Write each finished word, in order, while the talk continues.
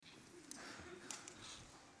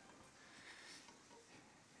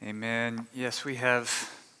Amen. Yes, we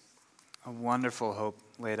have a wonderful hope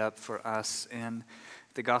laid up for us in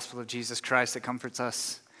the gospel of Jesus Christ that comforts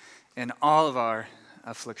us in all of our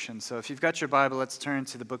afflictions. So if you've got your Bible, let's turn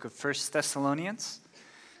to the book of 1 Thessalonians,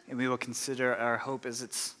 and we will consider our hope as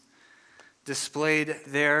it's displayed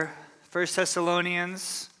there. 1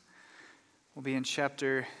 Thessalonians will be in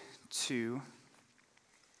chapter 2.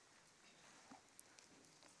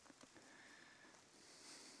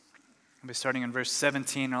 I'll be starting in verse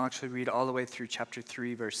 17. I'll actually read all the way through chapter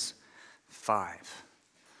 3, verse 5.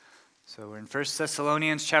 So we're in 1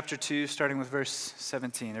 Thessalonians chapter 2, starting with verse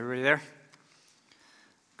 17. Everybody there?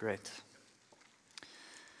 Great.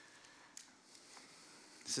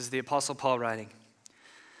 This is the Apostle Paul writing.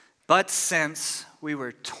 But since we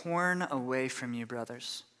were torn away from you,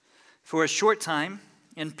 brothers, for a short time,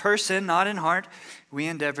 in person, not in heart, we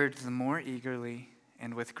endeavored the more eagerly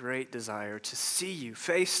and with great desire to see you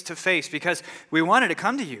face to face, because we wanted to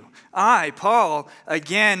come to you. I, Paul,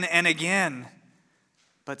 again and again,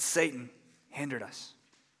 but Satan hindered us.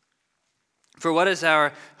 For what is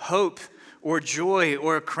our hope or joy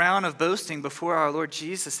or a crown of boasting before our Lord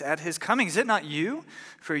Jesus at his coming? Is it not you?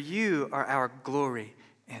 For you are our glory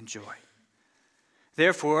and joy.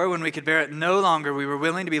 Therefore, when we could bear it no longer, we were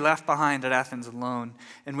willing to be left behind at Athens alone.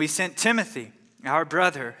 And we sent Timothy, our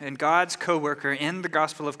brother and God's co-worker in the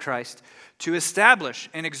gospel of Christ, to establish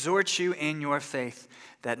and exhort you in your faith,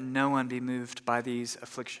 that no one be moved by these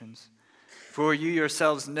afflictions. For you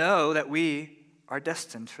yourselves know that we are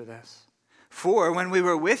destined for this. For when we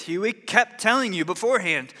were with you, we kept telling you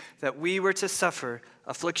beforehand that we were to suffer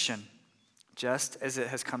affliction, just as it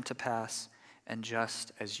has come to pass, and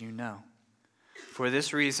just as you know. For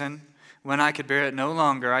this reason, when I could bear it no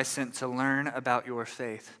longer, I sent to learn about your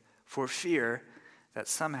faith, for fear that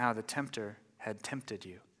somehow the tempter had tempted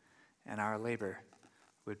you, and our labor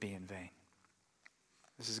would be in vain.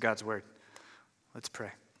 This is God's word. Let's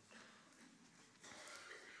pray.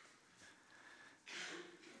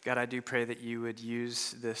 God, I do pray that you would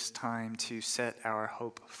use this time to set our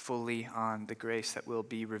hope fully on the grace that will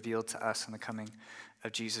be revealed to us in the coming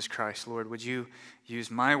of Jesus Christ. Lord, would you use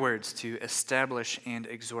my words to establish and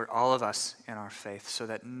exhort all of us in our faith, so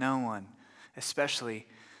that no one, especially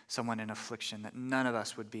someone in affliction, that none of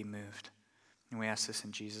us would be moved. And we ask this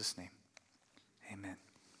in Jesus' name. Amen.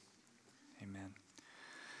 Amen.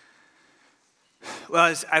 Well,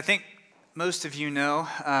 as I think most of you know,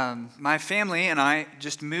 my family and I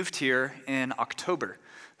just moved here in October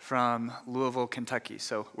from Louisville, Kentucky.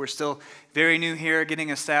 So we're still very new here, getting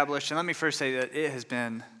established. And let me first say that it has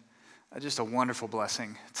been just a wonderful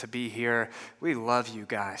blessing to be here. We love you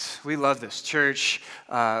guys. We love this church.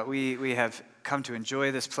 We have come to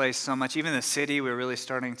enjoy this place so much. Even the city, we're really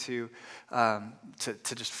starting to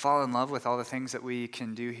just fall in love with all the things that we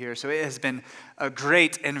can do here. So it has been a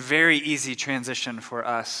great and very easy transition for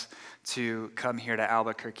us to come here to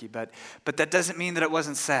Albuquerque. But that doesn't mean that it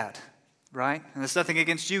wasn't sad, right? And it's nothing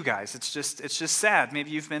against you guys. It's just sad.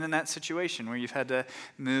 Maybe you've been in that situation where you've had to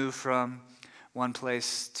move from one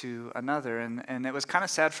place to another. And it was kind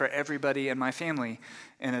of sad for everybody in my family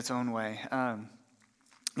in its own way.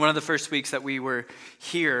 One of the first weeks that we were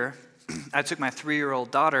here, I took my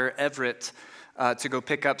 3-year-old daughter, Everett, to go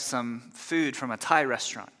pick up some food from a Thai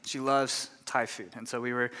restaurant. She loves Thai food. And so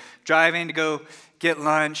we were driving to go get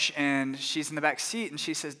lunch, and she's in the back seat, and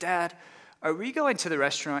she says, "Dad, are we going to the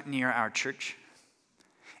restaurant near our church?"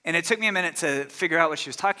 And it took me a minute to figure out what she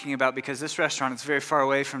was talking about, because this restaurant is very far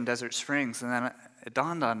away from Desert Springs. And then it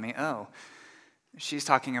dawned on me, she's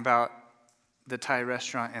talking about the Thai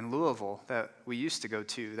restaurant in Louisville that we used to go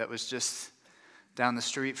to that was just down the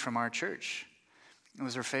street from our church. It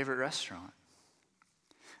was her favorite restaurant.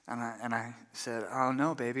 And I said, "Oh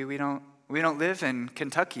no, baby, we don't live in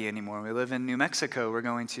Kentucky anymore. We live in New Mexico. We're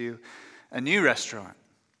going to a new restaurant."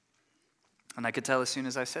 And I could tell as soon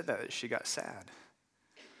as I said that she got sad.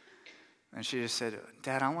 And she just said,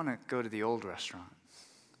 "Dad, I want to go to the old restaurant."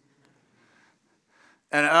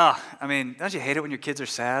 And don't you hate it when your kids are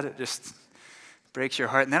sad? It just breaks your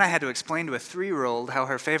heart. And then I had to explain to a 3-year-old how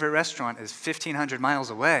her favorite restaurant is 1,500 miles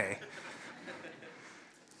away.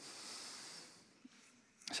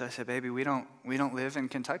 So I said, "Baby, we don't live in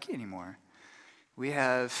Kentucky anymore. We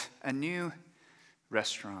have a new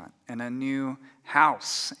restaurant and a new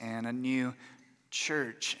house and a new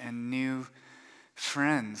church and new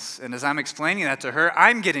friends." And as I'm explaining that to her,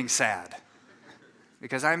 I'm getting sad,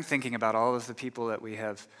 because I'm thinking about all of the people that we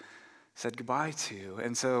have said goodbye to.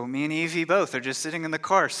 And so me and Evie both are just sitting in the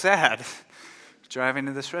car, sad, driving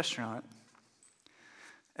to this restaurant.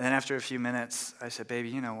 And then after a few minutes, I said, "Baby,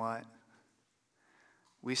 you know what?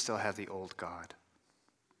 We still have the old God.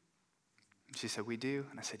 She said, we do?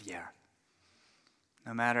 And I said, yeah.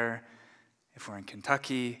 No matter if we're in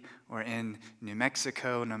Kentucky or in New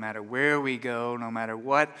Mexico, no matter where we go, no matter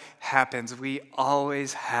what happens, we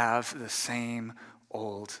always have the same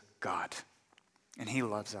old God. And he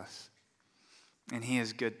loves us. And he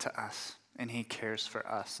is good to us. And he cares for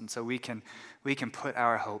us. And so we can put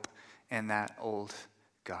our hope in that old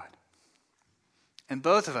God. And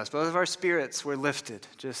both of our spirits were lifted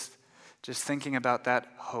just thinking about that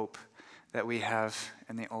hope that we have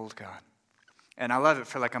in the old God. And I love it,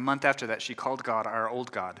 for like a month after that, she called God our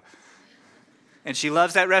old God. And she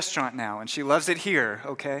loves that restaurant now, and she loves it here,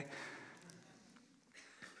 okay?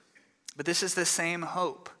 But this is the same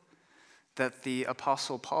hope that the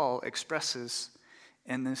Apostle Paul expresses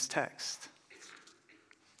in this text.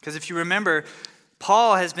 Because if you remember,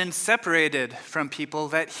 Paul has been separated from people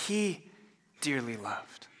that he dearly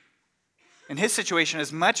loved. And his situation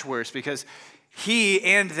is much worse because he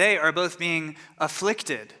and they are both being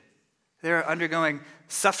afflicted. They're undergoing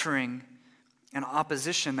suffering and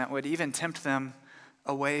opposition that would even tempt them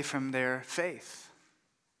away from their faith.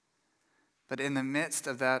 But in the midst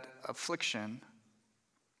of that affliction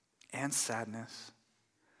and sadness,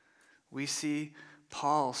 we see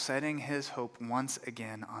Paul setting his hope once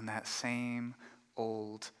again on that same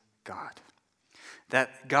old God.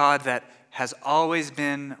 That God that has always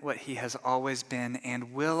been what he has always been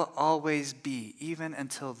and will always be, even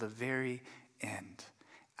until the very end.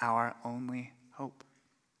 Our only hope.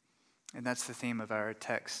 And that's the theme of our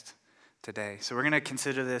text today. So we're going to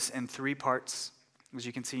consider this in 3 parts, as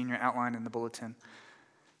you can see in your outline in the bulletin.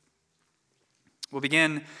 We'll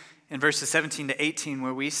begin in verses 17 to 18,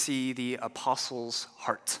 where we see the apostle's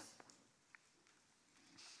heart.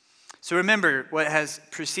 So remember what has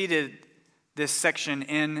preceded this section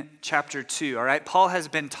in chapter 2, all right? Paul has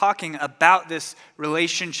been talking about this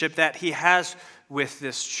relationship that he has with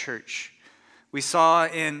this church. We saw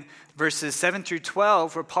in verses 7 through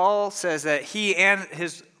 12 where Paul says that he and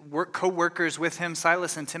his co-workers with him,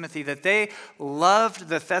 Silas and Timothy, that they loved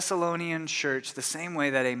the Thessalonian church the same way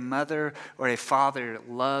that a mother or a father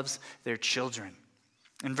loves their children.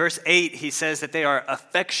 In verse 8, he says that they are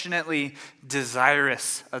affectionately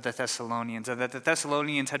desirous of the Thessalonians, and that the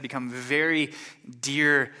Thessalonians had become very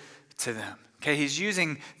dear to them. Okay, he's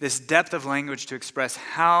using this depth of language to express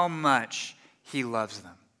how much he loves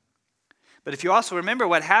them. But if you also remember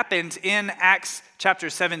what happened in Acts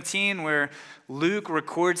chapter 17, where Luke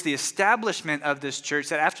records the establishment of this church,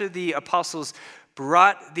 that after the apostles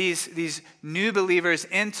brought these new believers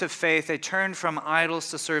into faith, they turned from idols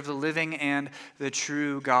to serve the living and the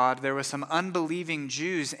true God. There were some unbelieving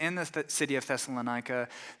Jews in the city of Thessalonica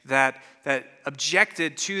that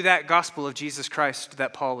objected to that gospel of Jesus Christ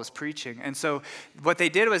that Paul was preaching. And so what they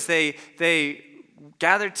did was they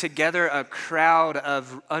gathered together a crowd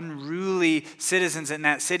of unruly citizens in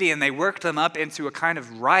that city, and they worked them up into a kind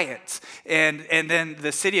of riot. And then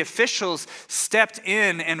the city officials stepped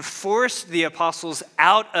in and forced the apostles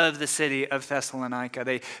out of the city of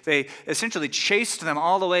Thessalonica. They essentially chased them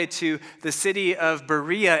all the way to the city of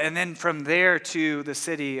Berea, and then from there to the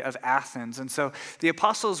city of Athens. And so the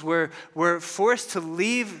apostles were forced to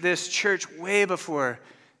leave this church way before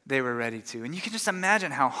they were ready to. And you can just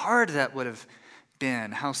imagine how hard that would have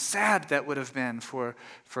been, how sad that would have been for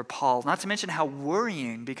Paul. Not to mention how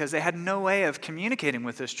worrying, because they had no way of communicating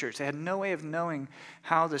with this church. They had no way of knowing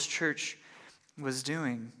how this church was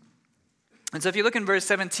doing. And so if you look in verse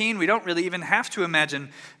 17, we don't really even have to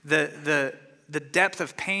imagine the depth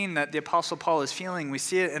of pain that the Apostle Paul is feeling. We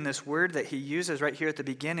see it in this word that he uses right here at the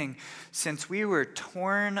beginning. Since we were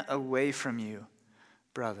torn away from you,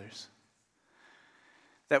 brothers.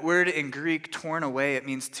 That word in Greek, torn away, it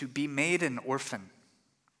means to be made an orphan.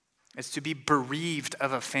 It's to be bereaved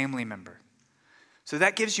of a family member. So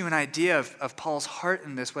that gives you an idea of Paul's heart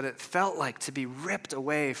in this, what it felt like to be ripped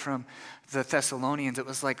away from the Thessalonians. It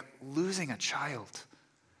was like losing a child.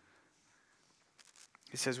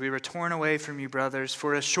 He says, we were torn away from you, brothers,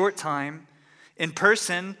 for a short time, in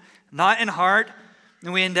person, not in heart,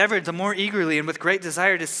 and we endeavored the more eagerly and with great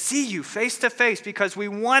desire to see you face to face, because we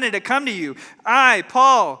wanted to come to you, I,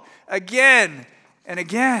 Paul, again and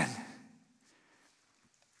again.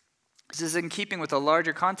 This is in keeping with the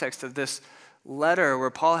larger context of this letter, where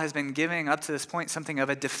Paul has been giving up to this point something of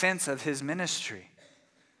a defense of his ministry.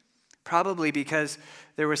 Probably because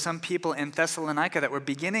there were some people in Thessalonica that were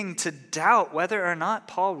beginning to doubt whether or not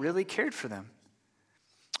Paul really cared for them.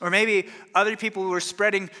 Or maybe other people were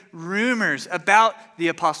spreading rumors about the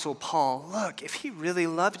Apostle Paul. Look, if he really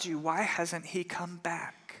loved you, why hasn't he come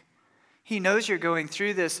back? He knows you're going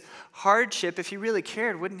through this hardship. If he really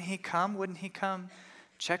cared, wouldn't he come? Wouldn't he come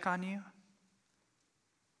check on you?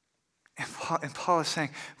 And Paul is saying,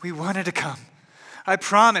 we wanted to come. I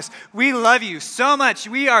promise, we love you so much.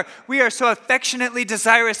 We are so affectionately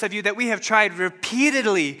desirous of you that we have tried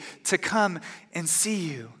repeatedly to come and see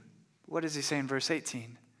you. What does he say in verse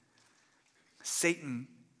 18? Satan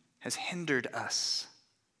has hindered us.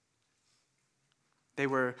 They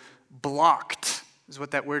were blocked, is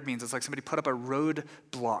what that word means. It's like somebody put up a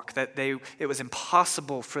roadblock, that it was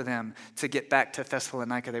impossible for them to get back to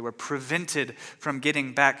Thessalonica. They were prevented from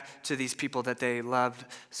getting back to these people that they loved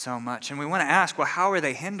so much. And we want to ask, well, how are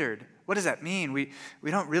they hindered? What does that mean? We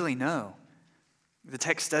don't really know. The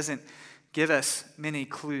text doesn't give us many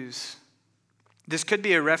clues. This could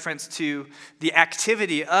be a reference to the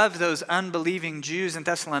activity of those unbelieving Jews in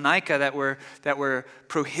Thessalonica that were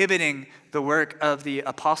prohibiting the work of the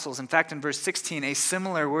apostles. In fact, in verse 16, a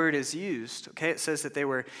similar word is used. Okay, it says that they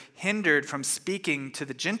were hindered from speaking to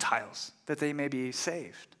the Gentiles, that they may be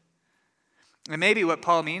saved. And maybe what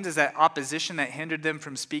Paul means is that opposition that hindered them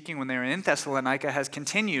from speaking when they were in Thessalonica has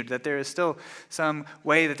continued, that there is still some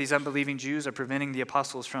way that these unbelieving Jews are preventing the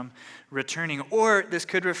apostles from returning. Or this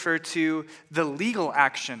could refer to the legal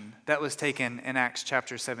action that was taken in Acts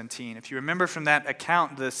chapter 17. If you remember from that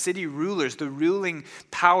account, the city rulers, the ruling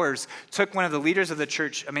powers, took one of the leaders of the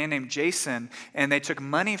church, a man named Jason, and they took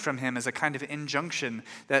money from him as a kind of injunction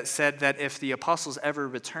that said that if the apostles ever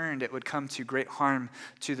returned, it would come to great harm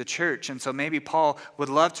to the church. And so maybe Paul would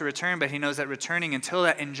love to return, but he knows that returning until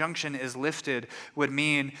that injunction is lifted would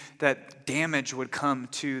mean that damage would come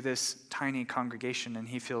to this tiny congregation, and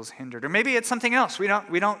he feels hindered. Or maybe it's something else. We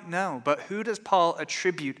don't know. But who does Paul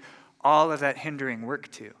attribute all of that hindering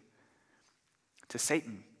work to? To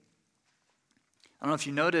Satan. I don't know if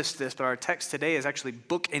you noticed this, but our text today is actually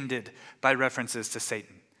bookended by references to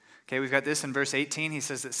Satan. Okay, we've got this in verse 18. He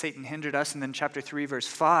says that Satan hindered us. And then chapter 3, verse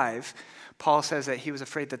 5, Paul says that he was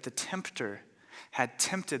afraid that the tempter had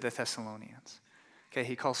tempted the Thessalonians. Okay,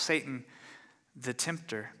 he calls Satan the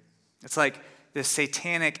tempter. It's like this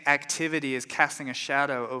satanic activity is casting a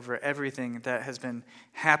shadow over everything that has been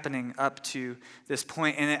happening up to this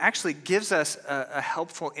point. And it actually gives us a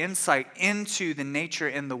helpful insight into the nature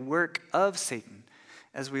and the work of Satan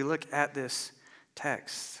as we look at this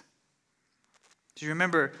text. Do you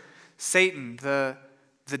remember Satan, the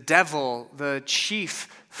devil, the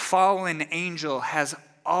chief fallen angel, has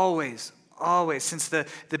always, since the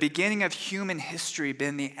beginning of human history,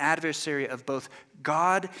 been the adversary of both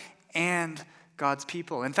God and God's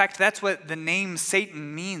people. In fact, that's what the name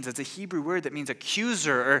Satan means. It's a Hebrew word that means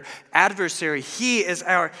accuser or adversary. He is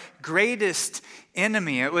our greatest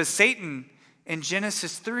enemy. It was Satan in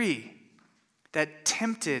Genesis 3 that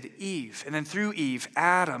tempted Eve, and then through Eve,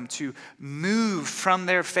 Adam, to move from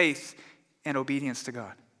their faith and obedience to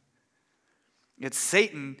God. It's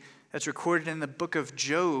Satan that's recorded in the book of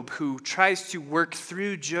Job, who tries to work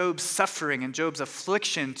through Job's suffering and Job's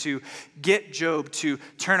affliction to get Job to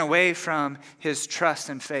turn away from his trust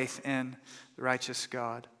and faith in the righteous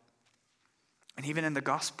God. And even in the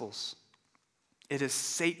Gospels, it is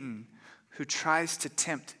Satan who tries to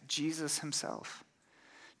tempt Jesus himself,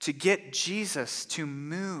 to get Jesus to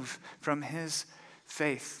move from his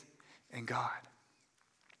faith in God.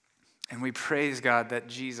 And we praise God that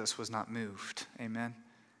Jesus was not moved. Amen.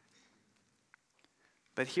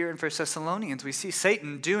 But here in 1 Thessalonians, we see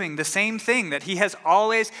Satan doing the same thing that he has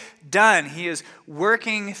always done. He is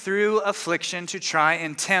working through affliction to try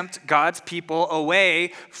and tempt God's people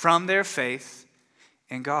away from their faith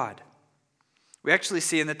in God. We actually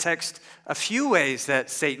see in the text a few ways that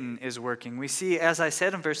Satan is working. We see, as I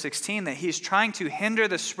said in verse 16, that he's trying to hinder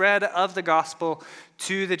the spread of the gospel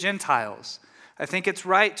to the Gentiles. I think it's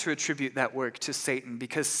right to attribute that work to Satan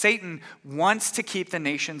because Satan wants to keep the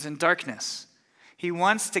nations in darkness. He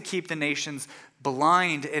wants to keep the nations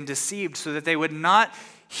blind and deceived so that they would not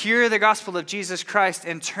hear the gospel of Jesus Christ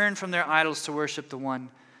and turn from their idols to worship the one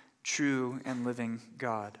true and living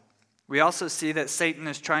God. We also see that Satan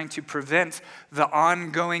is trying to prevent the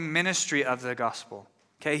ongoing ministry of the gospel.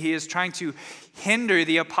 Okay, he is trying to hinder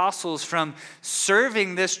the apostles from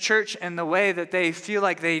serving this church in the way that they feel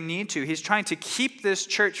like they need to. He's trying to keep this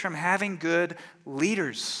church from having good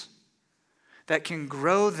leaders that can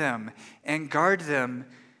grow them and guard them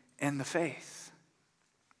in the faith.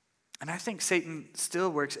 And I think Satan still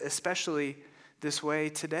works especially this way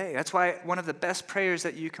today. That's why one of the best prayers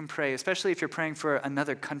that you can pray, especially if you're praying for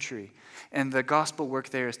another country and the gospel work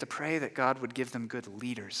there, is to pray that God would give them good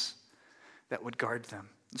leaders that would guard them.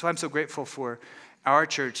 That's why I'm so grateful for our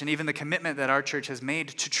church and even the commitment that our church has made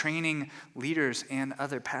to training leaders and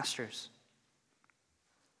other pastors.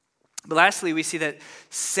 But lastly, we see that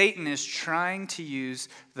Satan is trying to use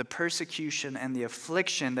the persecution and the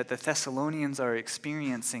affliction that the Thessalonians are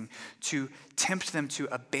experiencing to tempt them to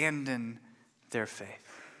abandon their faith.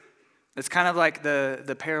 It's kind of like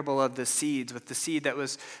the parable of the seeds, with the seed that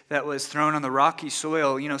was thrown on the rocky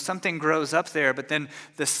soil. Something grows up there, but then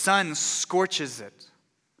the sun scorches it.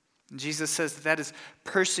 And Jesus says that is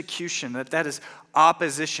persecution, that is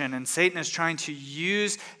opposition. And Satan is trying to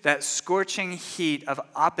use that scorching heat of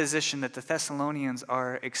opposition that the Thessalonians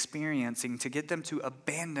are experiencing to get them to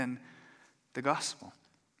abandon the gospel.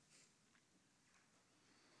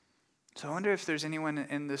 So I wonder if there's anyone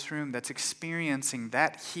in this room that's experiencing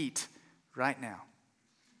that heat right now,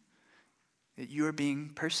 that you are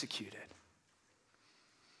being persecuted.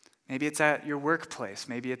 Maybe it's at your workplace.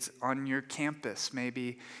 Maybe it's on your campus.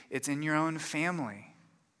 Maybe it's in your own family.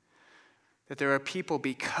 That there are people,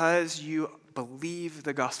 because you believe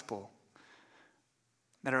the gospel,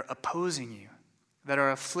 that are opposing you, that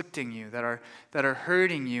are afflicting you, that are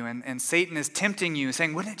hurting you. And Satan is tempting you,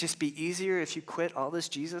 saying, wouldn't it just be easier if you quit all this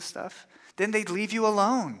Jesus stuff? Then they'd leave you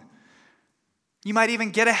alone. You might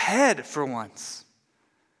even get ahead for once.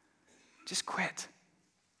 Just quit.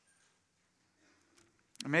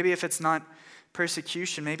 Or maybe if it's not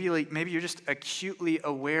persecution, maybe you're just acutely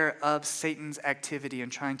aware of Satan's activity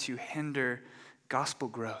and trying to hinder gospel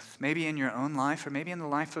growth. Maybe in your own life, or maybe in the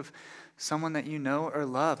life of someone that you know or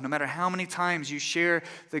love. No matter how many times you share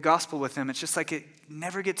the gospel with them, it's just like it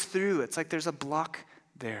never gets through. It's like there's a block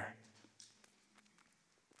there.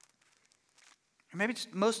 Or maybe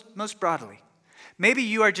just most broadly, maybe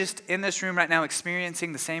you are just in this room right now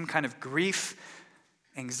experiencing the same kind of grief,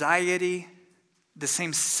 anxiety, the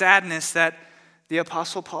same sadness that the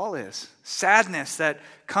Apostle Paul is. Sadness that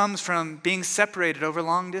comes from being separated over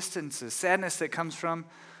long distances. Sadness that comes from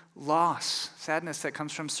loss. Sadness that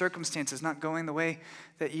comes from circumstances not going the way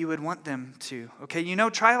that you would want them to. Okay,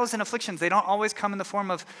 trials and afflictions, they don't always come in the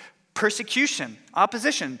form of persecution,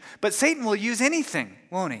 opposition. But Satan will use anything,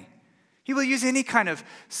 won't he? He will use any kind of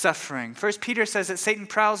suffering. 1 Peter says that Satan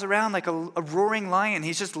prowls around like a roaring lion.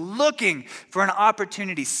 He's just looking for an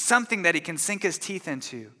opportunity, something that he can sink his teeth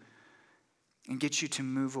into and get you to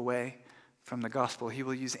move away from the gospel. He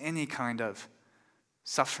will use any kind of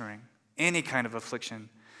suffering, any kind of affliction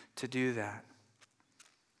to do that.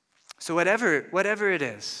 So whatever it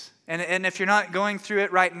is, and if you're not going through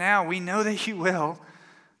it right now, we know that you will.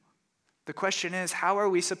 The question is, how are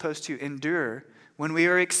we supposed to endure when we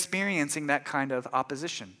are experiencing that kind of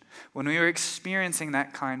opposition, when we are experiencing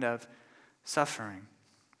that kind of suffering?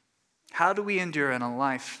 How do we endure in a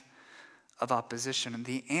life of opposition? And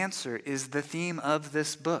the answer is the theme of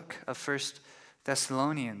this book of 1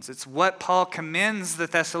 Thessalonians. It's what Paul commends the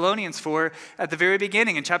Thessalonians for at the very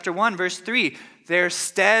beginning in chapter 1, verse 3, their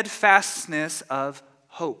steadfastness of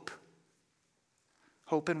hope.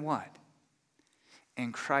 Hope in what?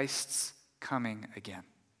 In Christ's coming again.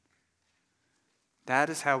 That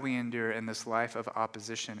is how we endure in this life of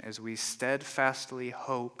opposition, as we steadfastly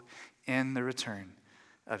hope in the return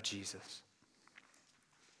of Jesus.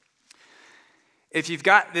 If you've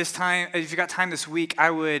got time this week,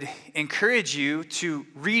 I would encourage you to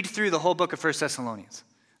read through the whole book of 1 Thessalonians.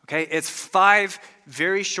 Okay? It's 5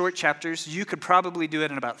 very short chapters. You could probably do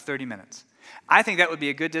it in about 30 minutes. I think that would be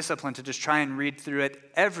a good discipline to just try and read through it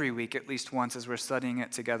every week, at least once, as we're studying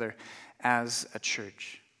it together as a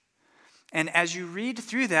church. And as you read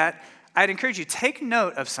through that, I'd encourage you, take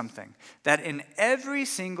note of something, that in every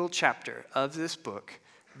single chapter of this book,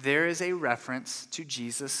 there is a reference to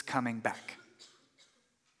Jesus coming back.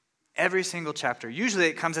 Every single chapter. Usually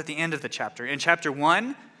it comes at the end of the chapter. In chapter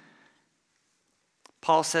 1,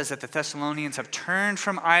 Paul says that the Thessalonians have turned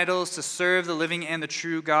from idols to serve the living and the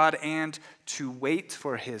true God and to wait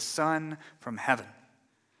for his Son from heaven.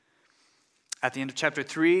 At the end of chapter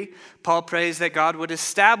 3, Paul prays that God would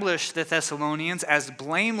establish the Thessalonians as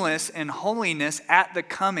blameless in holiness at the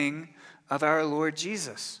coming of our Lord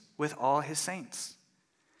Jesus with all his saints.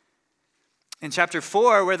 In chapter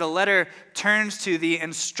 4, where the letter turns to the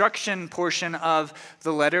instruction portion of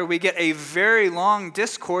the letter, we get a very long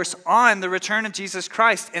discourse on the return of Jesus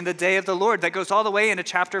Christ and the day of the Lord that goes all the way into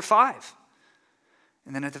chapter 5.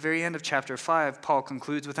 And then at the very end of chapter 5, Paul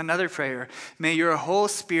concludes with another prayer. May your whole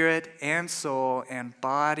spirit and soul and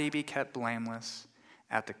body be kept blameless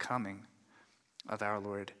at the coming of our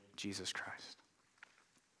Lord Jesus Christ.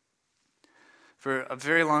 For a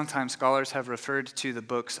very long time, scholars have referred to the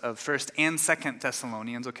books of 1st and 2nd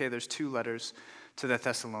Thessalonians. Okay, there's 2 letters to the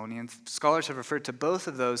Thessalonians. Scholars have referred to both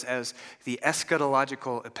of those as the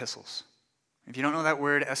eschatological epistles. If you don't know that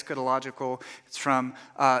word, eschatological, it's from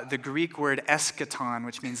the Greek word eschaton,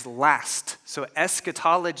 which means last. So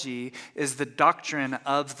eschatology is the doctrine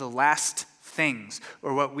of the last things,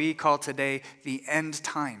 or what we call today the end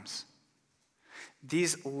times.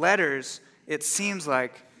 These letters, it seems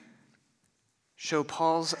like, show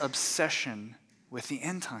Paul's obsession with the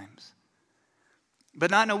end times. But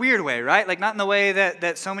not in a weird way, right? Like not in the way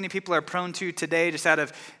that so many people are prone to today, just out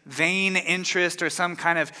of vain interest or some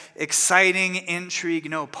kind of exciting intrigue.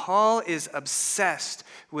 No, Paul is obsessed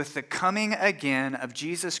with the coming again of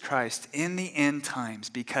Jesus Christ in the end times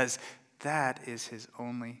because that is his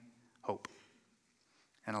only hope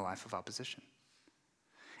in a life of opposition.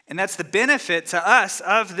 And that's the benefit to us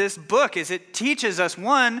of this book, is it teaches us,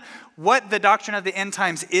 one, what the doctrine of the end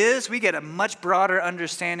times is. We get a much broader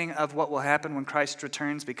understanding of what will happen when Christ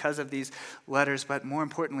returns because of these letters. But more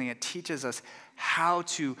importantly, it teaches us how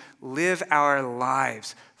to live our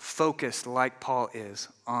lives focused, like Paul is,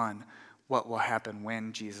 on what will happen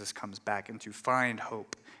when Jesus comes back, and to find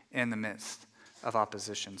hope in the midst of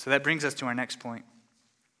opposition. So that brings us to our next point.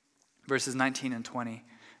 Verses 19 and 20,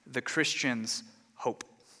 the Christian's hope.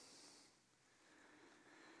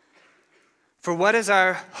 For what is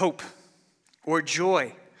our hope or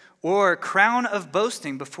joy or crown of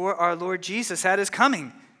boasting before our Lord Jesus at his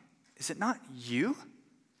coming? Is it not you?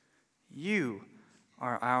 You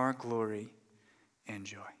are our glory and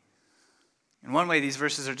joy. In one way, these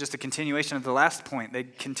verses are just a continuation of the last point. They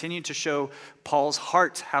continue to show Paul's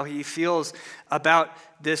heart, how he feels about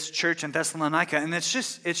this church in Thessalonica. And it's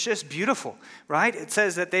just beautiful, right? It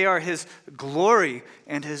says that they are his glory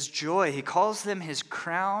and his joy. He calls them his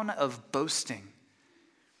crown of boasting.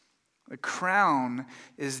 A crown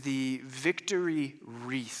is the victory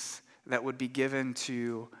wreath that would be given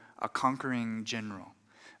to a conquering general,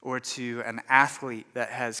 or to an athlete that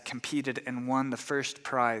has competed and won the first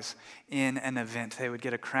prize in an event. They would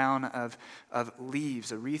get a crown of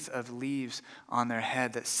leaves, a wreath of leaves on their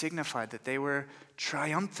head that signified that they were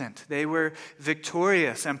triumphant, they were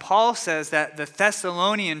victorious. And Paul says that the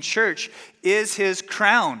Thessalonian church is his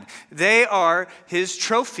crown. They are his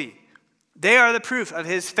trophy. They are the proof of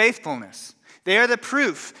his faithfulness. They are the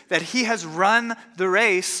proof that he has run the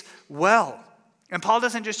race well. And Paul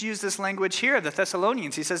doesn't just use this language here, the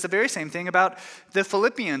Thessalonians. He says the very same thing about the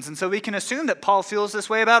Philippians. And so we can assume that Paul feels this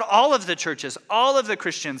way about all of the churches, all of the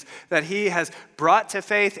Christians that he has brought to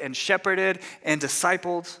faith and shepherded and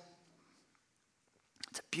discipled.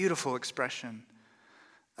 It's a beautiful expression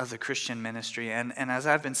of the Christian ministry. And as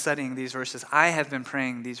I've been studying these verses, I have been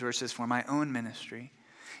praying these verses for my own ministry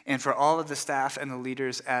and for all of the staff and the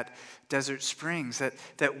leaders at Desert Springs,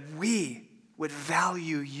 that we would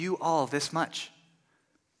value you all this much.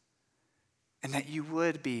 And that you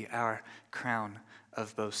would be our crown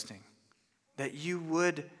of boasting. That you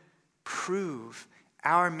would prove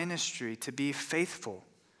our ministry to be faithful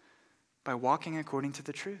by walking according to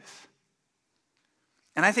the truth.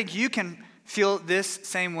 And I think you can feel this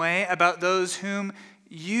same way about those whom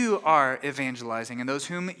you are evangelizing and those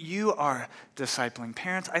whom you are discipling.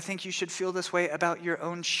 Parents, I think you should feel this way about your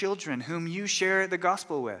own children whom you share the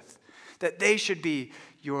gospel with. That they should be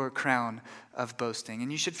your crown of boasting.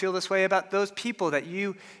 And you should feel this way about those people that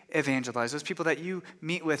you evangelize, those people that you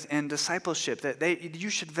meet with in discipleship, that you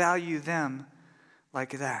should value them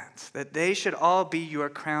like that. That they should all be your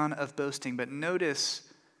crown of boasting. But notice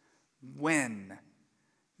when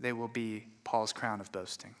they will be Paul's crown of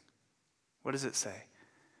boasting. What does it say?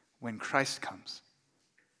 When Christ comes.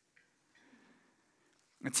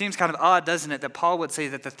 It seems kind of odd, doesn't it, that Paul would say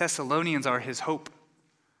that the Thessalonians are his hope.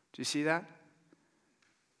 Do you see that?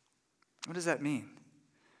 What does that mean?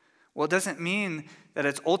 Well, it doesn't mean that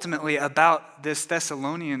it's ultimately about this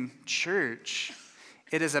Thessalonian church.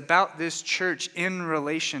 It is about this church in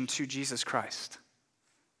relation to Jesus Christ.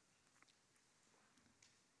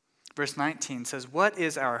 Verse 19 says, what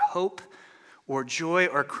is our hope or joy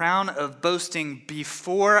or crown of boasting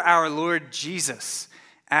before our Lord Jesus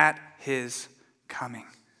at his coming?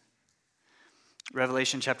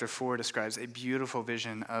 Revelation chapter 4 describes a beautiful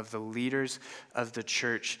vision of the leaders of the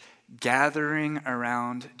church gathering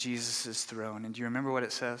around Jesus' throne. And do you remember what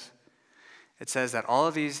it says? It says that all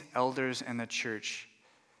of these elders in the church,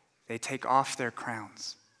 they take off their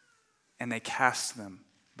crowns and they cast them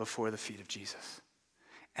before the feet of Jesus.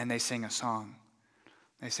 And they sing a song.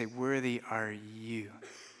 They say, worthy are you,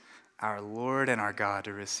 our Lord and our God,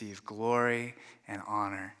 to receive glory and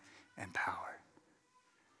honor and power.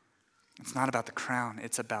 It's not about the crown,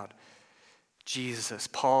 it's about Jesus.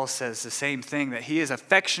 Paul says the same thing, that he is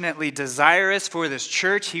affectionately desirous for this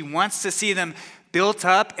church. He wants to see them built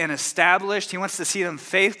up and established. He wants to see them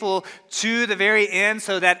faithful to the very end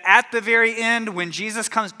so that at the very end, when Jesus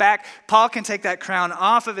comes back, Paul can take that crown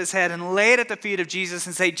off of his head and lay it at the feet of Jesus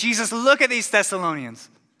and say, Jesus, look at these Thessalonians.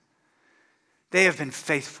 They have been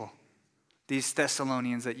faithful, these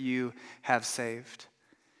Thessalonians that you have saved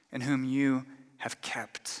and whom you have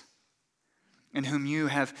kept, and whom you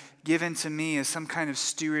have given to me as some kind of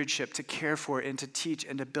stewardship to care for and to teach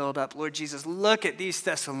and to build up. Lord Jesus, look at these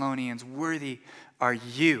Thessalonians. Worthy are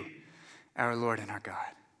you, our Lord and our God.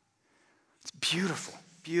 It's beautiful,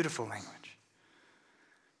 beautiful language.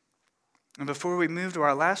 And before we move to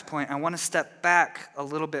our last point, I want to step back a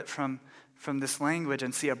little bit from this language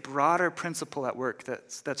and see a broader principle at work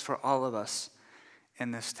that's for all of us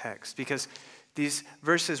in this text. Because these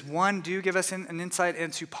verses, one, do give us an insight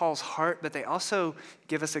into Paul's heart, but they also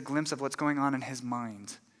give us a glimpse of what's going on in his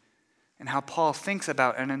mind and how Paul thinks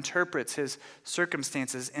about and interprets his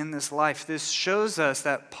circumstances in this life. This shows us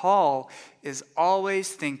that Paul is always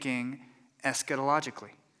thinking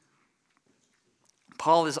eschatologically.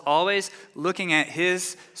 Paul is always looking at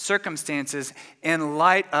his circumstances in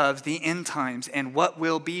light of the end times and what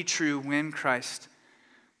will be true when Christ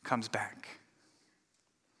comes back.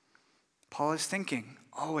 Paul is thinking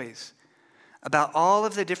always about all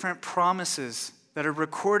of the different promises that are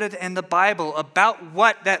recorded in the Bible about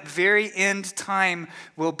what that very end time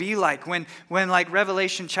will be like. When like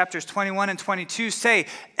Revelation chapters 21 and 22 say,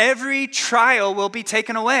 every trial will be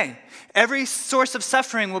taken away. Every source of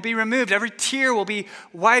suffering will be removed. Every tear will be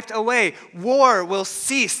wiped away. War will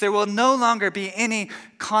cease. There will no longer be any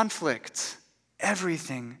conflict.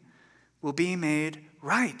 Everything will be made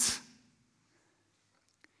right.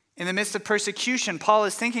 In the midst of persecution, Paul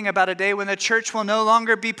is thinking about a day when the church will no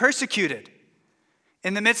longer be persecuted.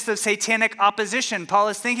 In the midst of satanic opposition, Paul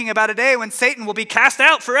is thinking about a day when Satan will be cast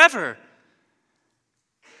out forever.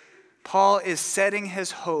 Paul is setting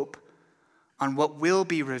his hope on what will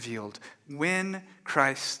be revealed when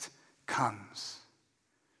Christ comes.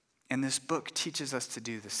 And this book teaches us to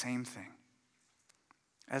do the same thing.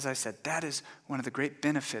 As I said, that is one of the great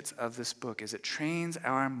benefits of this book, is it trains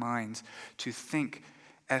our minds to think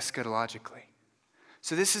eschatologically.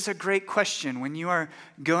 So this is a great question. When you are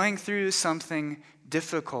going through something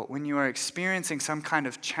difficult, when you are experiencing some kind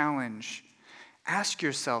of challenge, ask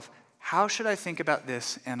yourself, how should I think about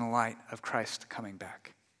this in light of Christ coming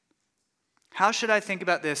back? How should I think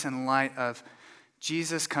about this in light of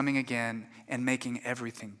Jesus coming again and making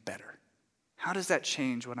everything better? How does that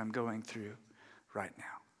change what I'm going through right now?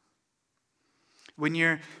 When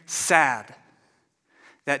you're sad,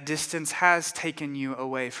 that distance has taken you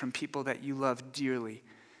away from people that you love dearly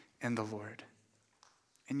in the Lord.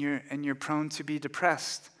 And you're prone to be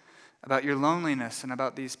depressed about your loneliness and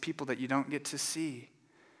about these people that you don't get to see.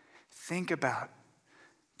 Think about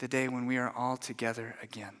the day when we are all together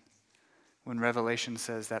again. When Revelation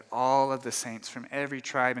says that all of the saints from every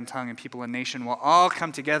tribe and tongue and people and nation will all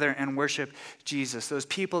come together and worship Jesus. Those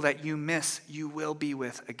people that you miss, you will be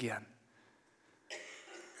with again.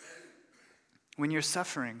 When you're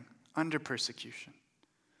suffering under persecution,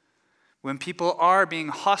 when people are being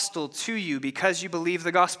hostile to you because you believe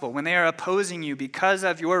the gospel, when they are opposing you because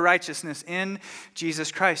of your righteousness in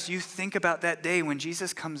Jesus Christ, you think about that day when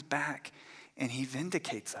Jesus comes back and he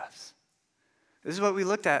vindicates us. This is what we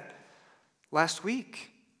looked at last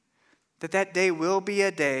week, that day will be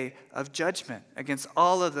a day of judgment against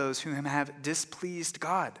all of those who have displeased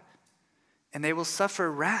God, and they will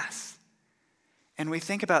suffer wrath. And we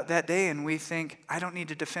think about that day and we think, I don't need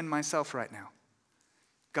to defend myself right now.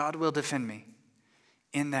 God will defend me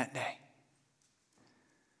in that day.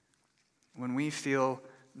 When we feel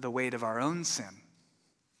the weight of our own sin,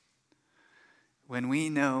 when we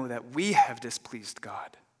know that we have displeased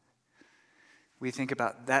God, we think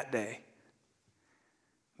about that day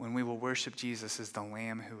when we will worship Jesus as the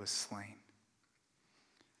Lamb who was slain.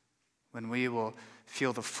 When we will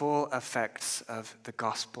feel the full effects of the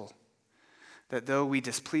gospel, that though we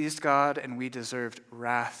displeased God and we deserved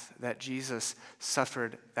wrath, that Jesus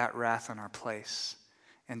suffered that wrath in our place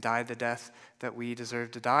and died the death that we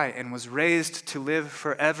deserved to die and was raised to live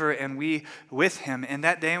forever, and we with him. And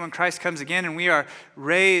that day when Christ comes again and we are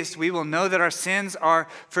raised, we will know that our sins are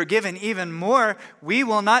forgiven. Even more, we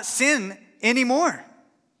will not sin anymore.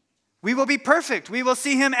 We will be perfect. We will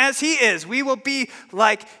see him as he is. We will be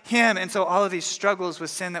like him. And so all of these struggles with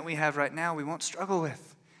sin that we have right now, we won't struggle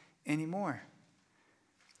with anymore.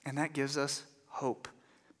 And that gives us hope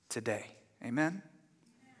today. Amen?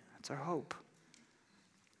 That's our hope.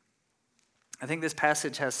 I think this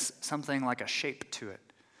passage has something like a shape to it.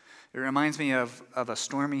 It reminds me of a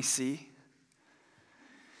stormy sea.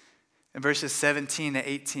 In verses 17 to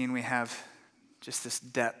 18, we have just this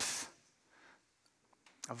depth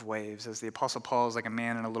of waves, as the Apostle Paul is like a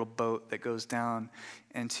man in a little boat that goes down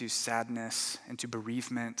into sadness, into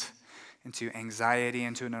bereavement, into anxiety,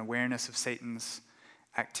 into an awareness of Satan's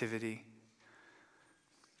activity.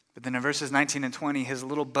 But then in verses 19 and 20, his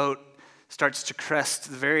little boat starts to crest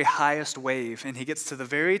the very highest wave, and he gets to the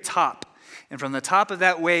very top. And from the top of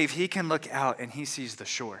that wave, he can look out and he sees the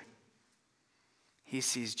shore. He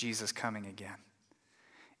sees Jesus coming again.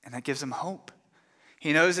 And that gives him hope.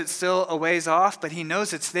 He knows it's still a ways off, but he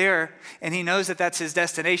knows it's there, and he knows that that's his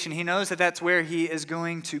destination. He knows that that's where he is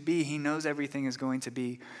going to be. He knows everything is going to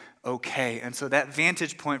be okay. And so that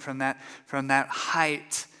vantage point from that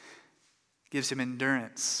height gives him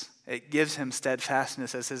endurance. It gives him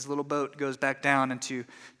steadfastness as his little boat goes back down into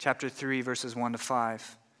chapter 3, verses 1 to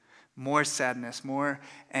 5. More sadness, more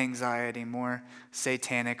anxiety, more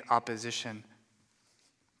satanic opposition,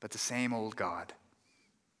 but the same old God,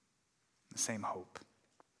 the same hope.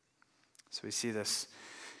 So we see this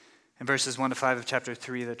in verses 1 to 5 of chapter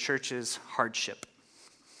 3, the church's hardship.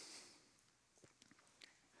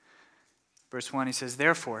 Verse 1, he says,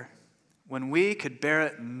 "Therefore, when we could bear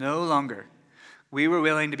it no longer, we were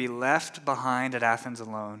willing to be left behind at Athens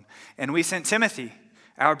alone. And we sent Timothy,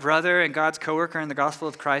 our brother and God's co-worker in the gospel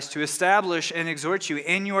of Christ, to establish and exhort you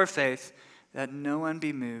in your faith, that no one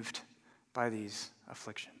be moved by these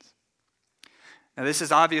afflictions." Now, this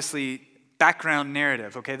is obviously background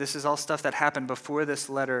narrative, okay? This is all stuff that happened before this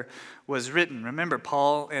letter was written. Remember,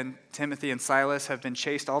 Paul and Timothy and Silas have been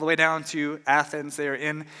chased all the way down to Athens. They are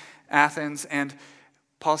in Athens, and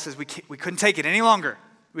Paul says, we couldn't take it any longer.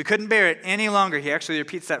 We couldn't bear it any longer. He actually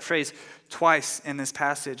repeats that phrase twice in this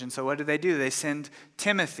passage. And so what do? They send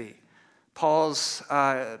Timothy, Paul's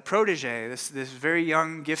protege, this very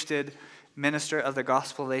young, gifted minister of the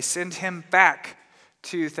gospel. They send him back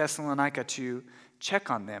to Thessalonica to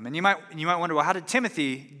check on them. And you might wonder, well, how did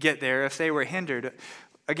Timothy get there if they were hindered?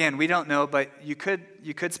 Again, we don't know, but you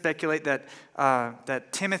could speculate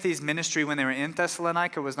that Timothy's ministry when they were in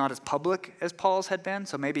Thessalonica was not as public as Paul's had been,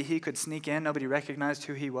 so maybe he could sneak in. Nobody recognized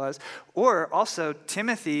who he was. Or also,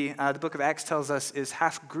 Timothy, the book of Acts tells us, is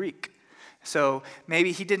half Greek. So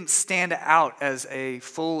maybe he didn't stand out as a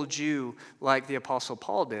full Jew like the Apostle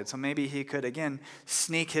Paul did. So maybe he could, again,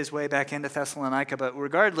 sneak his way back into Thessalonica. But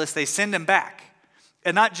regardless, they send him back.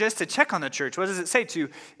 And not just to check on the church. What does it say? To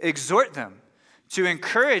exhort them, to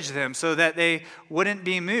encourage them so that they wouldn't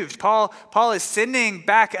be moved. Paul is sending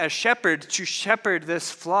back a shepherd to shepherd this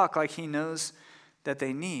flock like he knows that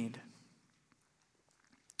they need.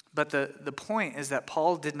 But the point is that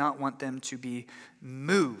Paul did not want them to be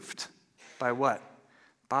moved by what?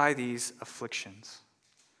 By these afflictions.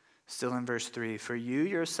 Still in verse 3, "For you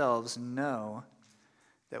yourselves know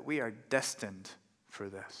that we are destined for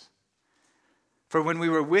this. For when we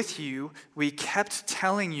were with you, we kept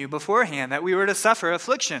telling you beforehand that we were to suffer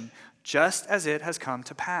affliction, just as it has come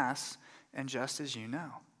to pass, and just as you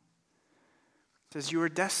know." It says you were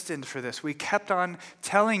destined for this. We kept on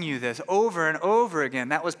telling you this over and over again.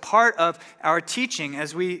 That was part of our teaching.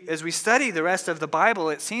 As we study the rest of the Bible,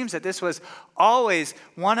 it seems that this was always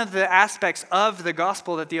one of the aspects of the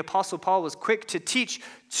gospel that the Apostle Paul was quick to teach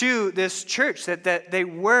to this church, that they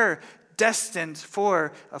were destined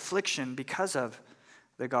for affliction because of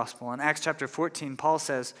the gospel. In Acts chapter 14,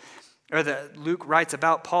 Luke writes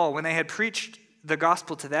about Paul, when they had preached the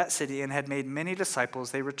gospel to that city and had made many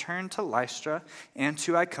disciples, they returned to Lystra and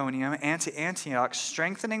to Iconium and to Antioch,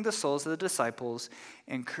 strengthening the souls of the disciples,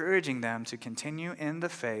 encouraging them to continue in the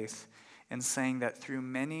faith, and saying that through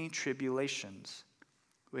many tribulations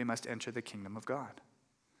we must enter the kingdom of God.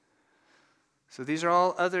 So these are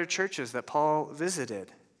all other churches that Paul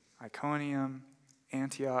visited. Iconium,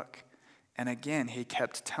 Antioch, and again, he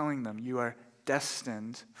kept telling them, you are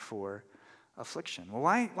destined for affliction. Well,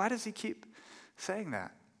 why does he keep saying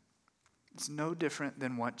that? It's no different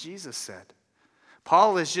than what Jesus said.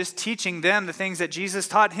 Paul is just teaching them the things that Jesus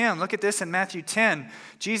taught him. Look at this in Matthew 10.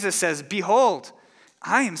 Jesus says, "Behold,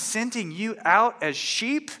 I am sending you out as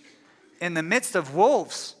sheep in the midst of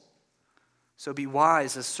wolves. So be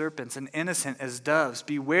wise as serpents and innocent as doves.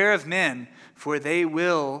 Beware of men, for they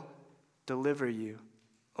will deliver you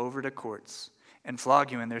over to courts and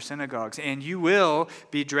flog you in their synagogues. And you will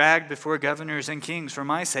be dragged before governors and kings for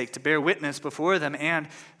my sake, to bear witness before them and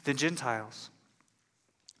the Gentiles."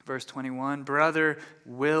 Verse 21, "Brother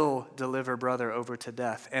will deliver brother over to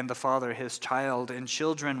death, and the father his child, and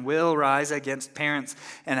children will rise against parents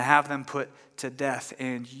and have them put to death.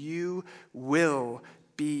 And you will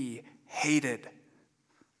be hated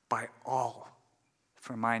by all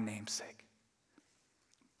for my name's sake.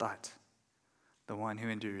 But the one who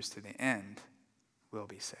endures to the end will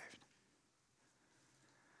be saved."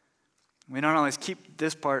 We don't always keep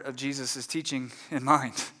this part of Jesus' teaching in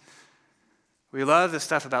mind. We love the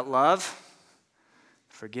stuff about love,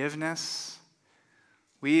 forgiveness.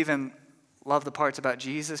 We even love the parts about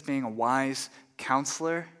Jesus being a wise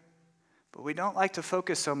counselor. But we don't like to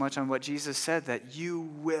focus so much on what Jesus said, that you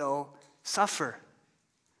will suffer.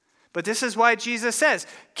 But this is why Jesus says,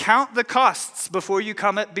 count the costs before you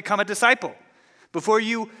become a disciple. Before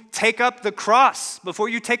you take up the cross. Before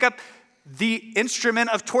you take up the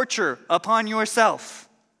instrument of torture upon yourself.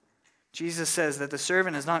 Jesus says that the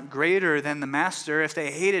servant is not greater than the master. If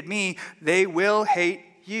they hated me, they will hate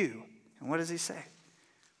you. And what does he say?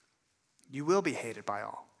 You will be hated by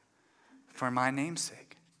all for my name's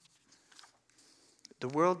sake. The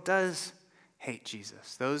world does hate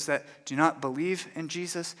Jesus. Those that do not believe in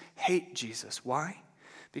Jesus hate Jesus. Why?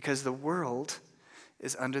 Because the world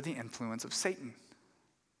is under the influence of Satan.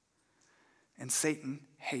 And Satan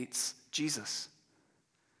hates Jesus.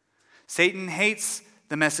 Satan hates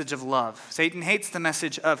the message of love. Satan hates the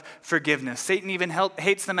message of forgiveness. Satan even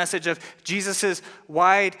hates the message of Jesus'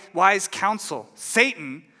 wise counsel.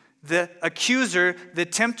 Satan, the accuser, the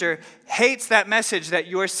tempter, hates that message that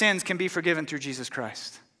your sins can be forgiven through Jesus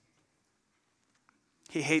Christ.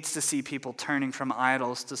 He hates to see people turning from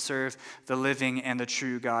idols to serve the living and the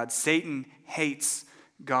true God. Satan hates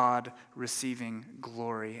God receiving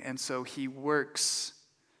glory. And so he works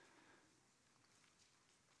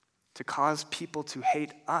to cause people to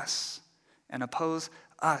hate us and oppose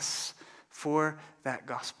us for that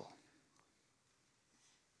gospel.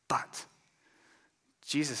 But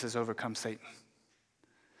Jesus has overcome Satan.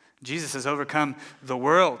 Jesus has overcome the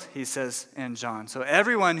world, he says in John. So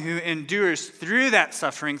everyone who endures through that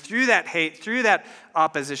suffering, through that hate, through that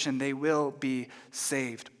opposition, they will be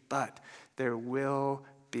saved. But there will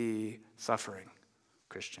be suffering,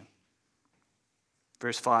 Christian.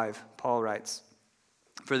 Verse 5, Paul writes,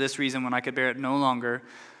 for this reason, when I could bear it no longer,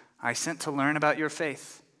 I sent to learn about your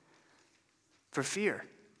faith, for fear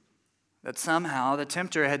that somehow the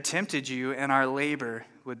tempter had tempted you and our labor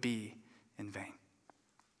would be in vain.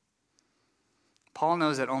 Paul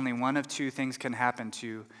knows that only one of two things can happen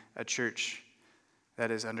to a church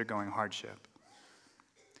that is undergoing hardship.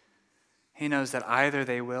 He knows that either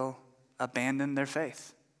they will abandon their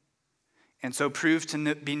faith and so prove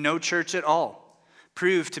to be no church at all,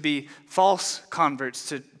 prove to be false converts,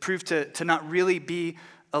 to prove to not really be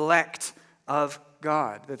elect of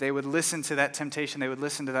God, that they would listen to that temptation, they would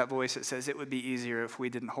listen to that voice that says it would be easier if we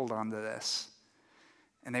didn't hold on to this.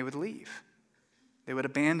 And they would leave. They would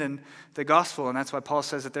abandon the gospel, and that's why Paul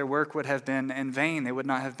says that their work would have been in vain. They would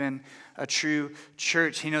not have been a true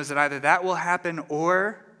church. He knows that either that will happen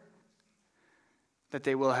or that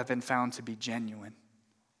they will have been found to be genuine,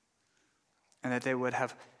 and that they would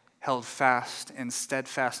have held fast in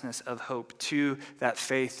steadfastness of hope to that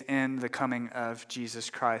faith in the coming of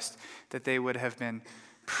Jesus Christ, that they would have been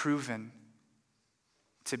proven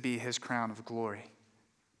to be his crown of glory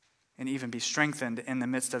and even be strengthened in the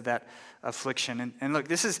midst of that affliction. And look,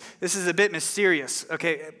 this is a bit mysterious,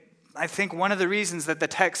 okay? I think one of the reasons that the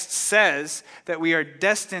text says that we are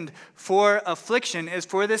destined for affliction is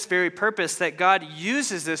for this very purpose, that God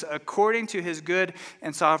uses this according to his good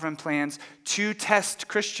and sovereign plans to test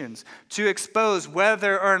Christians, to expose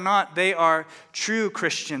whether or not they are true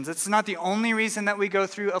Christians. It's not the only reason that we go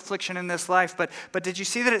through affliction in this life, but did you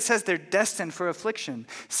see that it says they're destined for affliction?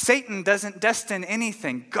 Satan doesn't destine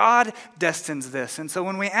anything. God destines this. And so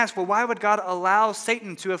when we ask, well, why would God allow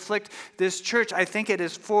Satan to afflict this church? I think it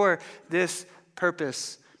is for this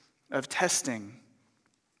purpose of testing.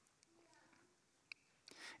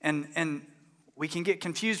 And we can get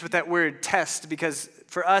confused with that word test because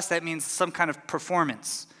for us that means some kind of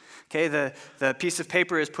performance. Okay, the piece of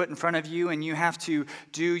paper is put in front of you and you have to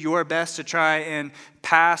do your best to try and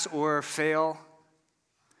pass or fail.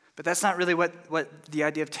 But that's not really what the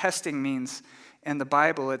idea of testing means in the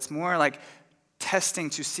Bible. It's more like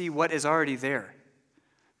testing to see what is already there.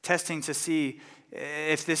 Testing to see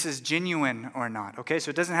if this is genuine or not. Okay, so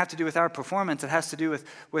it doesn't have to do with our performance. It has to do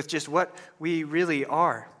with just what we really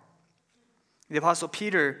are. The Apostle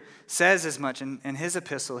Peter says as much in his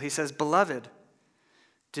epistle. He says, "Beloved,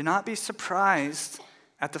 do not be surprised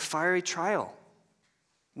at the fiery trial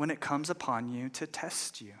when it comes upon you to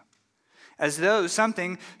test you, as though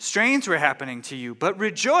something strange were happening to you. But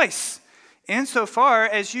rejoice insofar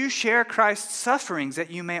as you share Christ's sufferings,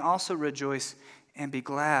 that you may also rejoice and be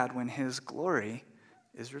glad when his glory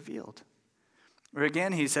is revealed." Or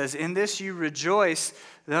again, he says, "In this you rejoice,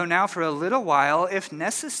 though now for a little while, if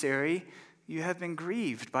necessary, you have been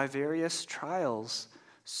grieved by various trials,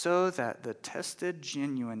 so that the tested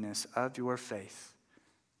genuineness of your faith,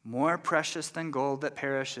 more precious than gold that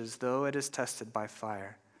perishes, though it is tested by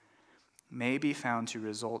fire, may be found to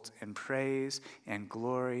result in praise and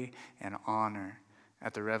glory and honor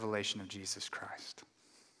at the revelation of Jesus Christ.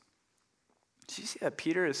 Do you see that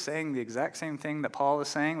Peter is saying the exact same thing that Paul is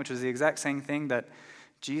saying, which was the exact same thing that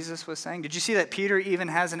Jesus was saying? Did you see that Peter even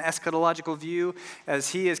has an eschatological view as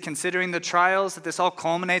he is considering the trials, that this all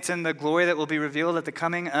culminates in the glory that will be revealed at the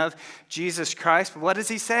coming of Jesus Christ? But what does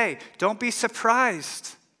he say? Don't be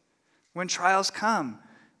surprised when trials come.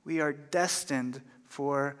 We are destined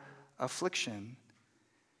for affliction,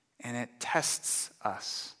 and it tests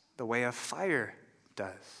us the way a fire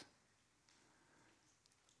does.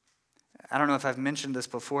 I don't know if I've mentioned this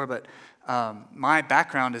before, but my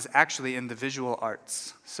background is actually in the visual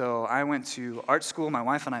arts. So I went to art school. My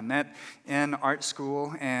wife and I met in art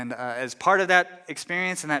school. And as part of that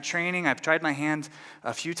experience and that training, I've tried my hand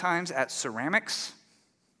a few times at ceramics,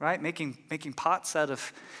 right? Making pots out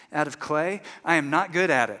of clay. I am not good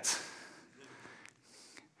at it.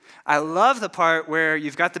 I love the part where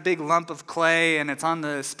you've got the big lump of clay and it's on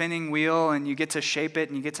the spinning wheel and you get to shape it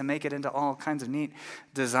and you get to make it into all kinds of neat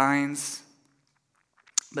designs.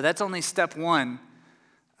 But that's only step one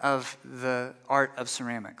of the art of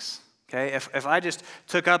ceramics. Okay? If I just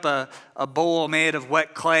took up a bowl made of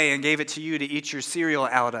wet clay and gave it to you to eat your cereal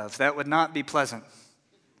out of, that would not be pleasant.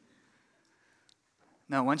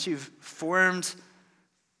 No, once you've formed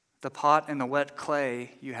the pot in the wet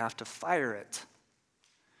clay, you have to fire it.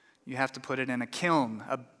 You have to put it in a kiln,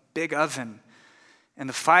 a big oven. And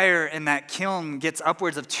the fire in that kiln gets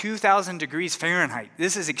upwards of 2,000 degrees Fahrenheit.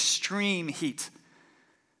 This is extreme heat.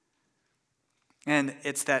 And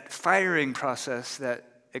it's that firing process that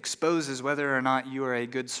exposes whether or not you are a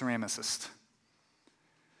good ceramicist.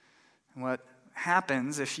 And what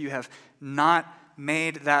happens if you have not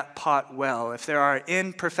made that pot well, if there are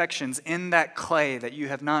imperfections in that clay that you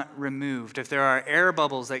have not removed, if there are air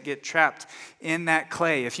bubbles that get trapped in that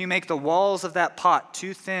clay, if you make the walls of that pot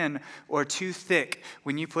too thin or too thick,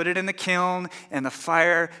 when you put it in the kiln and the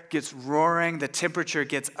fire gets roaring, the temperature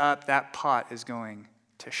gets up, that pot is going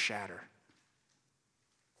to shatter.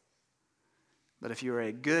 But if you are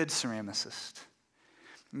a good ceramicist,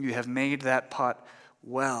 you have made that pot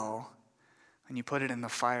well, and you put it in the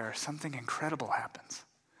fire, something incredible happens.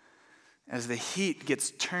 As the heat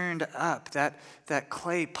gets turned up, that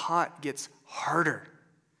clay pot gets harder.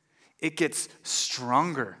 It gets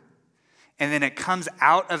stronger. And then it comes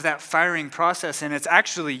out of that firing process, and it's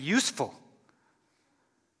actually useful.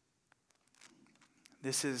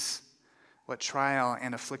 This is what trial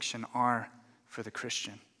and affliction are for the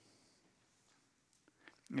Christian.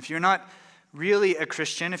 If you're not really a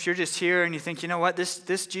Christian, if you're just here and you think, you know what,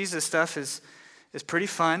 this Jesus stuff is pretty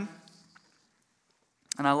fun,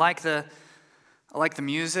 and I like the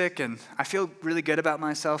music, and I feel really good about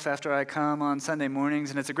myself after I come on Sunday mornings,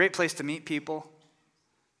 and it's a great place to meet people.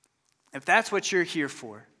 If that's what you're here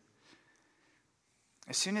for,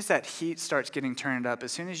 as soon as that heat starts getting turned up,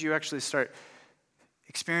 as soon as you actually start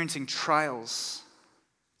experiencing trials,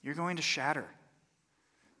 you're going to shatter.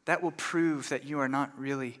 That will prove that you are not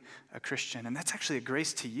really a Christian, and that's actually a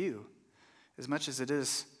grace to you as much as it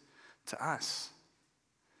is to us.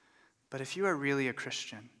 But if you are really a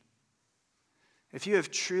Christian, if you have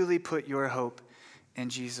truly put your hope in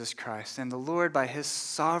Jesus Christ, and the Lord, by his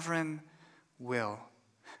sovereign will,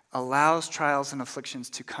 allows trials and afflictions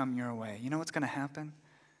to come your way, you know what's going to happen?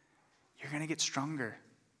 You're going to get stronger.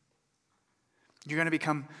 You're going to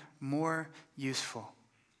become more useful.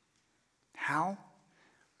 How?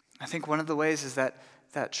 I think one of the ways is that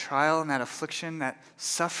trial and that affliction, that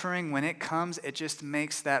suffering, when it comes, it just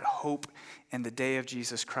makes that hope in the day of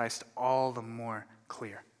Jesus Christ all the more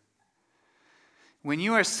clear. When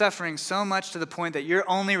you are suffering so much to the point that your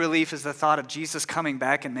only relief is the thought of Jesus coming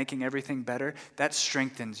back and making everything better, that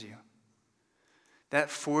strengthens you.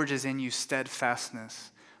 That forges in you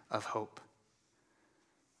steadfastness of hope.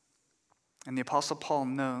 And the Apostle Paul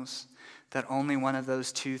knows that only one of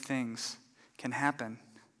those two things can happen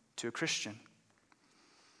to a Christian.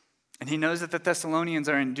 And he knows that the Thessalonians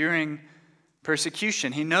are enduring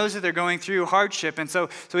persecution. He knows that they're going through hardship. And so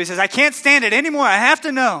he says, I can't stand it anymore. I have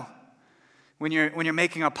to know. When you're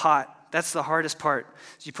making a pot, that's the hardest part.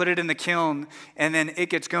 So you put it in the kiln, and then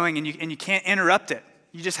it gets going, and you can't interrupt it.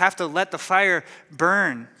 You just have to let the fire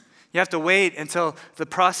burn. You have to wait until the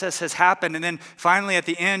process has happened, and then finally at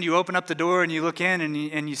the end, you open up the door and you look in,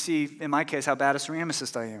 and you see, in my case, how bad a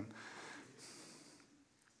ceramicist I am.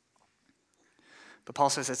 But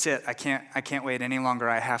Paul says, that's it. I can't wait any longer.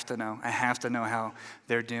 I have to know. I have to know how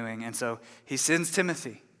they're doing. And so he sends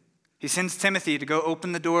Timothy. He sends Timothy to go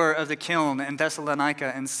open the door of the kiln in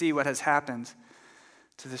Thessalonica and see what has happened.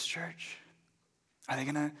 to this church? Are they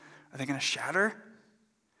gonna shatter?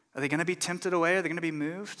 Are they gonna be tempted away? Are they gonna be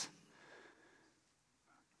moved?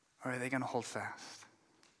 Or are they gonna hold fast?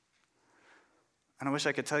 And I wish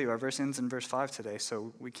I could tell you, our verse ends in verse 5 today,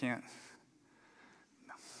 so we can't.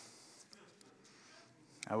 No.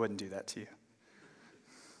 I wouldn't do that to you.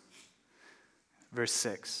 Verse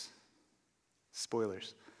 6.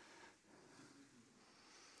 Spoilers.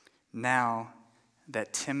 Now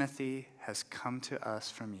that Timothy has come to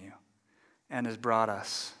us from you and has brought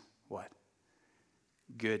us what?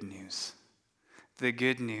 Good news. The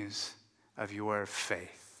good news of your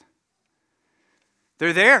faith.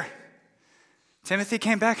 They're there. Timothy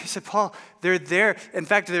came back. He said, Paul, they're there. In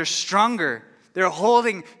fact, they're stronger. They're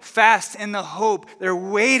holding fast in the hope. They're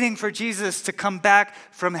waiting for Jesus to come back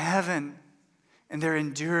from heaven. And they're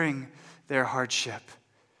enduring their hardship.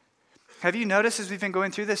 Have you noticed as we've been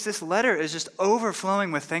going through this letter is just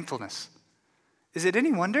overflowing with thankfulness. Is it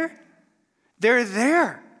any wonder? They're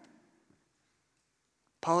there.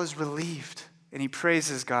 Paul is relieved and he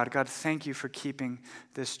praises God. God, thank you for keeping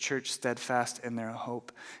this church steadfast in their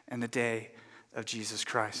hope in the day of Jesus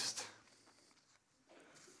Christ.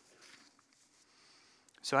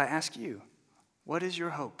 So I ask you, what is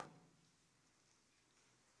your hope?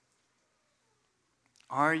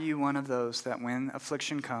 Are you one of those that when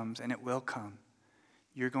affliction comes, and it will come,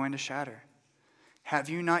 you're going to shatter? Have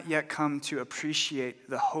you not yet come to appreciate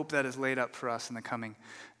the hope that is laid up for us in the coming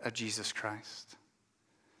of Jesus Christ?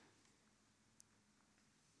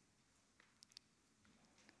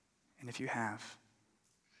 And if you have,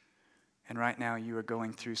 and right now you are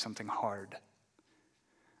going through something hard,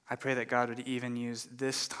 I pray that God would even use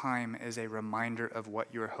this time as a reminder of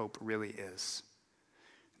what your hope really is.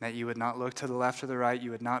 That you would not look to the left or the right, you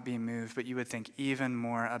would not be moved, but you would think even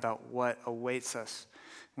more about what awaits us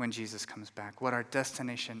when Jesus comes back, what our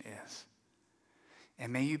destination is.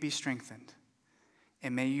 And may you be strengthened,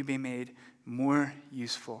 and may you be made more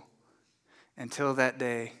useful until that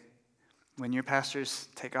day when your pastors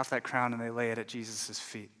take off that crown and they lay it at Jesus'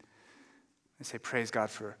 feet. They say, praise God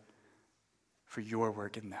for your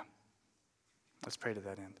work in them. Let's pray to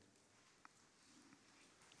that end.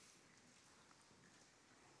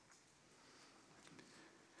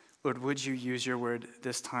 Lord, would you use your word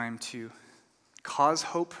this time to cause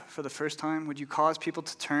hope for the first time? Would you cause people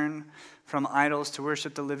to turn from idols to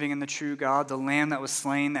worship the living and the true God, the Lamb that was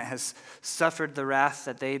slain, that has suffered the wrath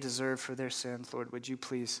that they deserve for their sins? Lord, would you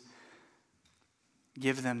please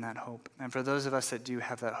give them that hope? And for those of us that do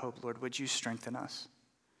have that hope, Lord, would you strengthen us?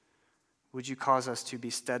 Would you cause us to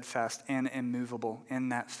be steadfast and immovable in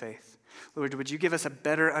that faith? Lord, would you give us a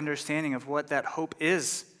better understanding of what that hope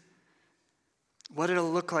is? What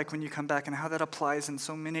it'll look like when you come back and how that applies in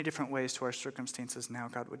so many different ways to our circumstances now.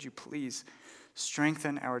 God, would you please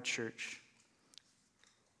strengthen our church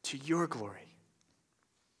to your glory?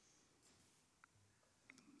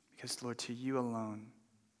 Because, Lord, to you alone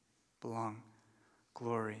belong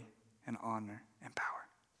glory and honor and power.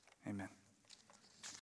 Amen.